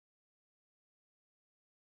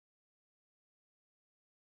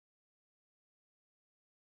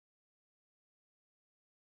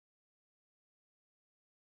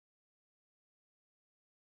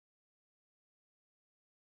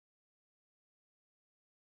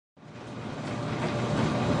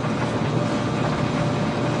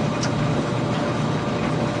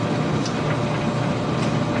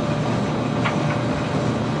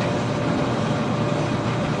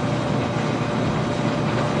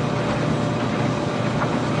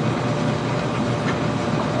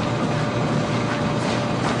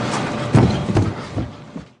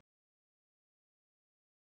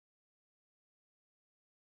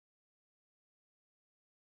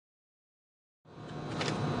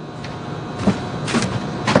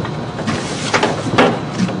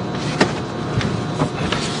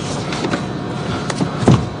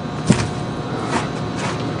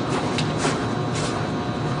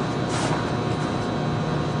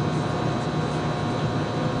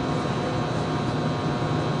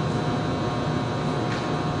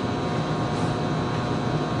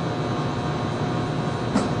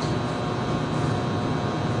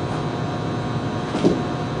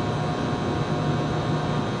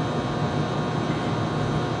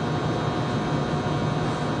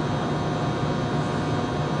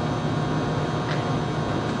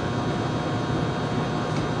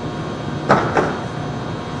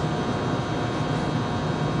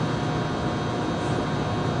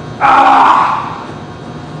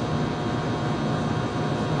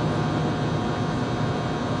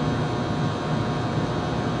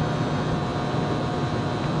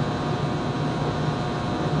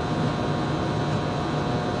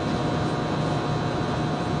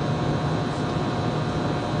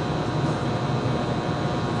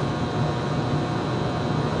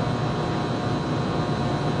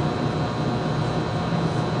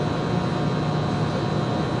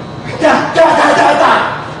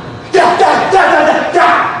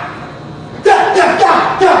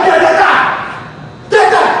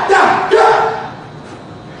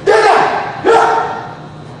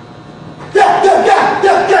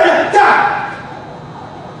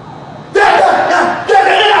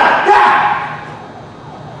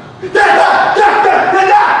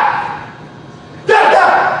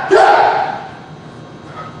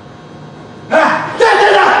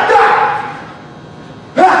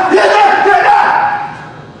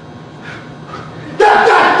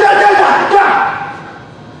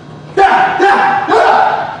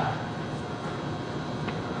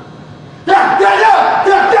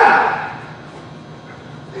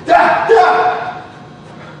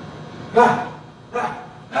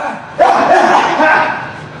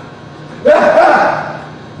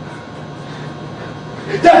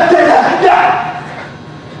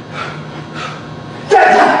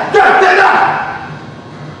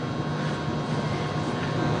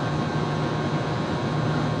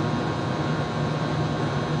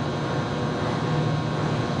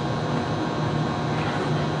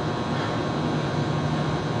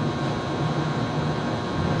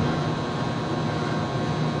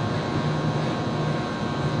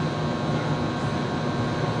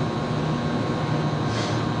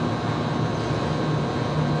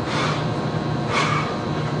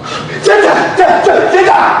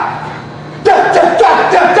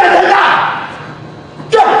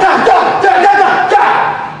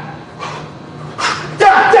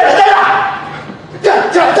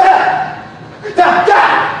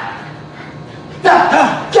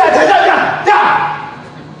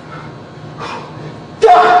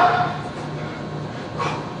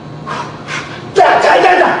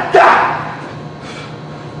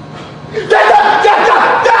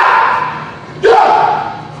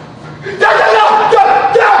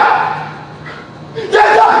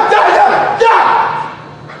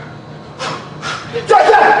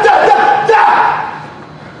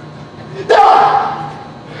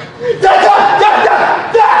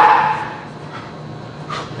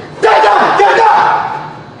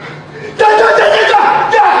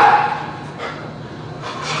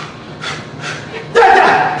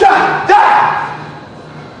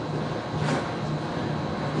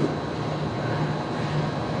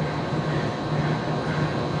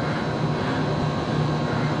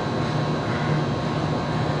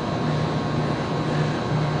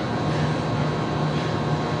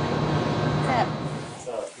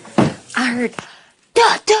I heard,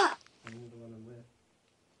 duh, duh.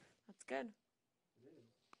 That's good.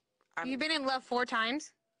 You've been in love 4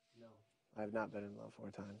 times? No, I've not been in love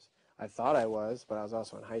 4 times. I thought I was, but I was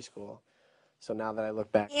also in high school. So now that I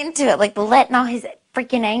look back Into it, like letting all his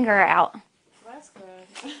freaking anger out. That's good.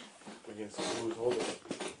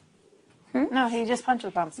 No, he just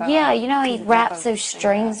punches himself. Yeah, you know he wraps those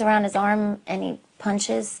strings around his arm and he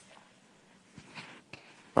punches.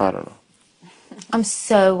 I don't know. I'm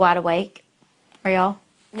so wide awake. Are y'all?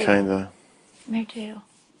 Kinda. Me too.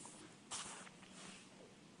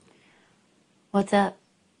 What's up?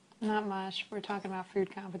 Not much. We're talking about food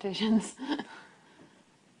competitions.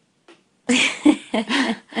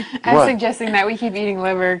 I'm suggesting that we keep eating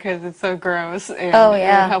liver because it's so gross. And it would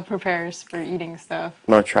help prepare us for eating stuff.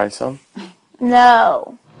 Wanna try some?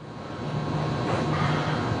 No.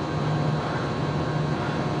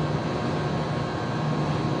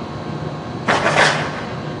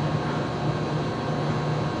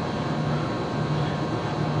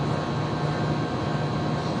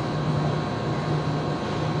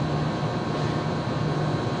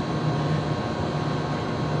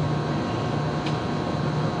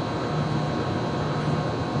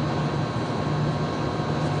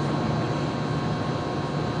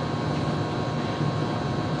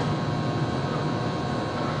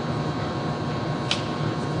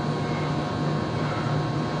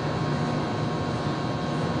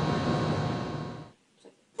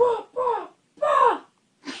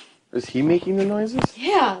 Is he making the noises?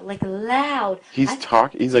 Yeah, like loud. He's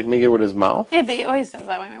he's like making it with his mouth? Yeah, but he always does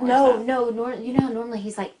that when he No, works you know normally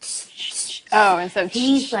he's like Oh, and so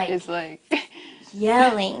he's like is like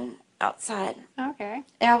yelling outside. Okay.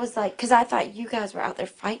 And I was like, because I thought you guys were out there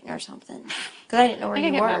fighting or something. Because I didn't know where I you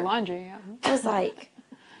can get were. my laundry. Yeah. I was like,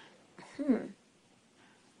 wonder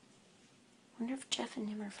if Jeff and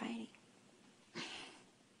him are fighting.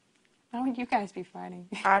 Why would you guys be fighting?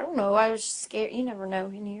 I don't know. I was just scared. You never know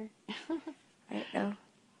in here. I didn't know.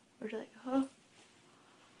 We're like, huh?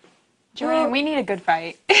 Joanne, we need a good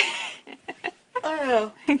fight. I don't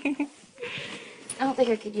know. I don't think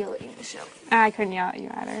I could yell at you, Michelle. I couldn't yell at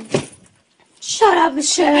you either. Shut up,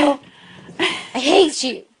 Michelle. I hate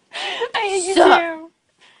you. I hate you Suck. too.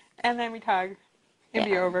 And then we tug. It'd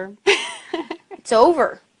be over. It's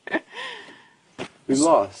over. We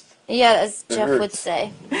lost. Yeah, as Jeff would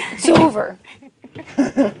say. It's over.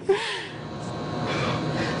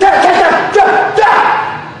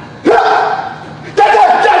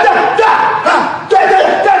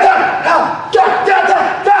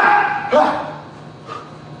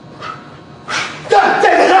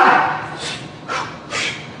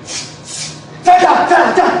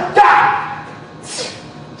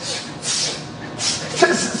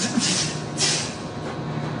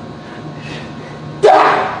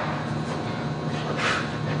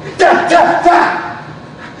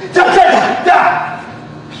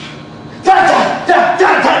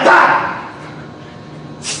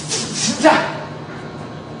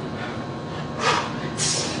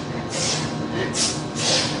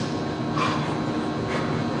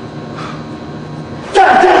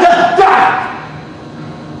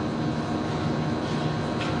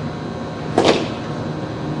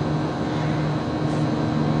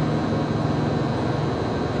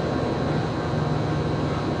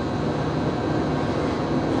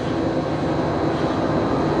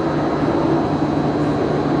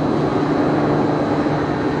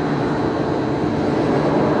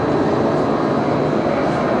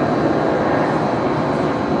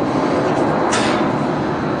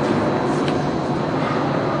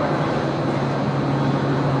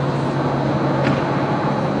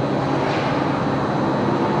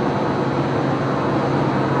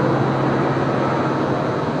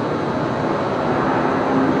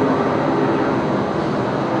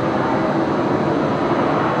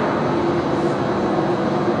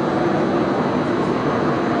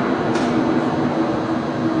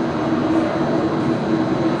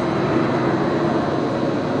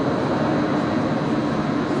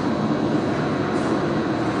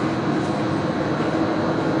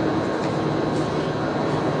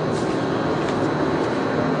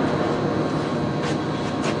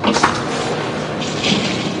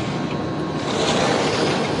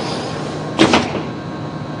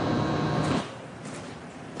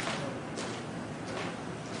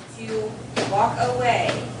 to walk away,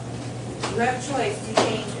 you have choice to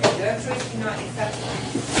change it. You have choice to not accept it.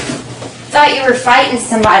 Thought you were fighting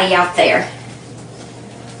somebody out there.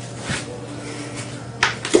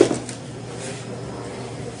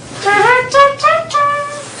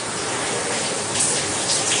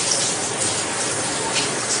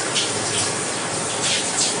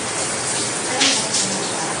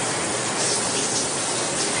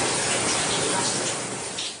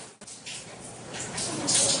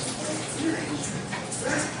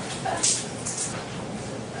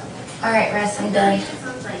 All right, Russ, I'm done.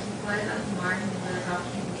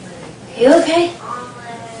 You okay?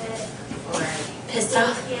 Pissed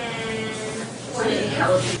off?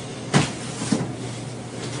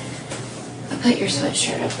 I put your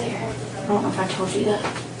sweatshirt up there. I don't know if I told you that.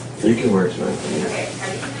 You can wear it tonight.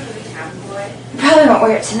 I probably won't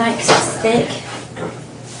wear it tonight because it's thick.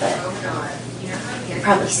 But you'll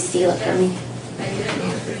probably steal it from me.